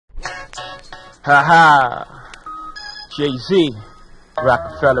Ha Jay-Z,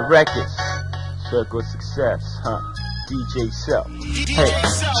 Rockefeller Records, Circle of Success, DJ Self. Hey,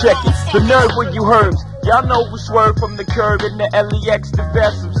 check it, the nerve when you heard. Y'all know we swerve from the curb in the LEX, the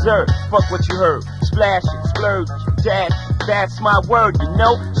best observed. Fuck what you heard, splashing, splurging, dash, that's my word, you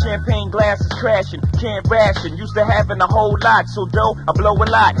know. Champagne glasses crashing, can't ration. Used to having a whole lot, so dough, I blow a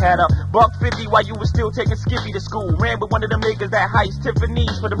lot. Had a $1.50 while you was still taking Skippy to school. Ran with one of them niggas that heist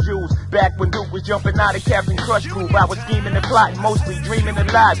Tiffany's for them jewels. Back when Duke was jumping out of Captain Crush Groove, I was scheming and plotting, mostly dreaming and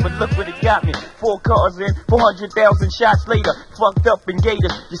lies. But look what it got me, 4 cars in, 400,000 shots later. Fucked up in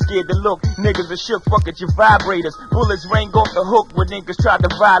gators, you scared to look. Niggas are shook, fuck at your vibrators. Bullets rang off the hook when niggas tried to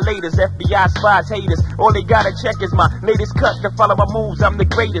violate us. FBI spies haters, all they gotta check is my latest cut to follow my moves. I'm the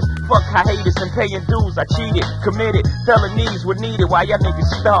greatest, fuck hiatus and paying dues. I cheated, committed, felonies were needed. Why y'all niggas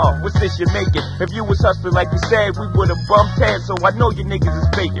starve? What's this you're making? If you was hustling like you said, we would've bumped heads. So I know you niggas is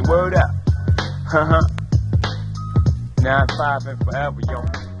faking, word up. 9-5 and forever, yo.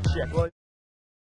 Check.